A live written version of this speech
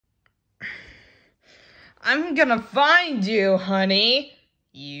I'm gonna find you, honey.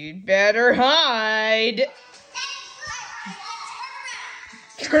 You'd better hide.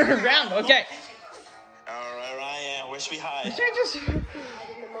 Turn around, okay. Alright, Ryan, where should we hide? Should I just...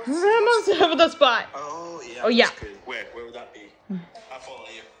 I must have the spot. Oh, yeah. Oh, yeah. That's good. Where would that be? I'll follow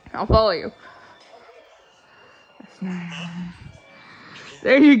you. I'll follow you.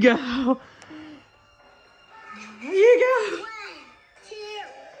 There you go. There you go. 1, 2,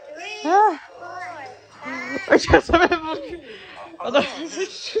 3, Ah. 4, 5. I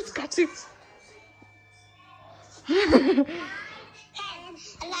just just got to. 10, 11,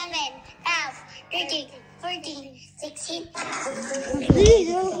 12, 13, 14, 16. There you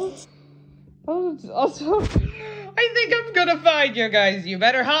go. Also, I think I'm gonna find you guys. You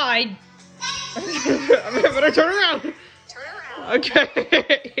better hide. I better turn around. Turn around. Okay.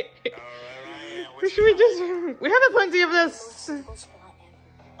 Should we just? We have plenty of this.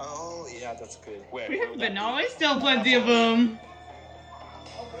 Oh, yeah, that's good. Where We would have that been be? always still plenty of them.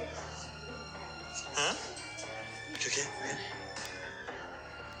 Huh? Okay.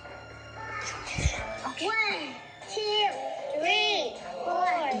 1, 2, 3, 4,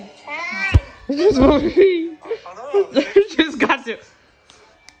 5. Just moving. Oh, no. Just got to. 9,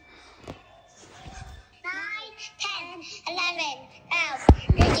 10, 11,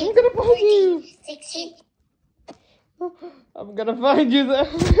 12, 13, I'm gonna find you. 14, 16. I'm gonna find you there.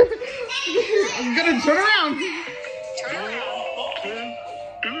 I'm gonna turn around. Turn around.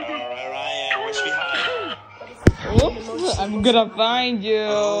 Alright, Ryan, where should we hide? Whoops, I'm gonna find you.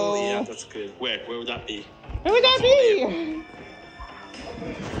 Oh, yeah, that's good. Where would that be? Where would that be?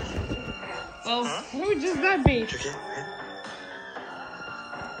 Well, where would just that be? Okay.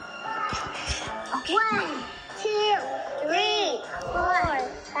 1, 2, 3, 4,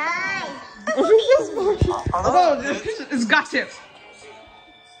 5. Oh, it's got to. 9,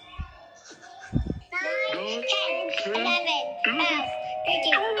 10, 11, 12,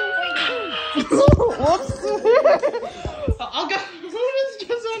 13, 14. Whoops. I'll go. Who is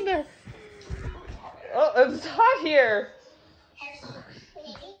just under? Oh, it's hot here.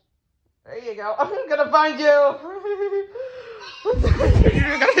 There you go. I'm gonna find you.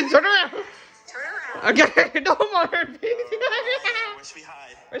 You're gonna turn around. Turn around. Okay, no more. Where should we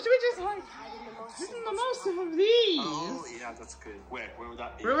hide? Or should we just hide? This is the most of these. Oh, yeah, that's good. Where would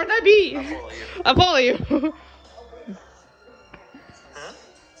that be? Where would I be? I'll follow you. I'll follow you. Huh?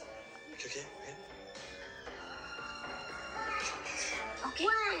 Okay.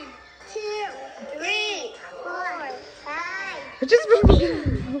 1, 2, 3, 4, 5. It just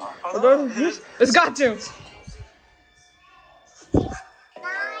it's got to. 9,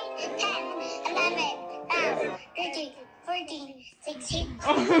 10, 11, 12, 13, 14, 16.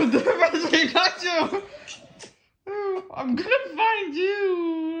 Oh, the rest got you. Oh, I'm gonna find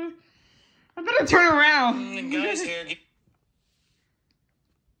you. I better turn around. Guys, here.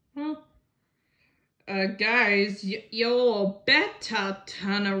 Huh? Guys, you'll better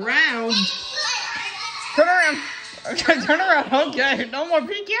turn around. Turn around. Okay, turn around. Okay, no more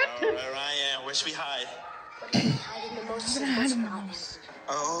peeking. Alright, Ryan, where should we hide?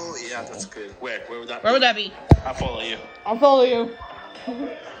 Oh, yeah, that's good. Where would that be? Where would that be? I'll follow you. I'll follow you.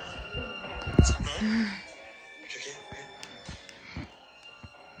 Okay.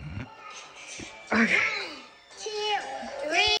 Okay.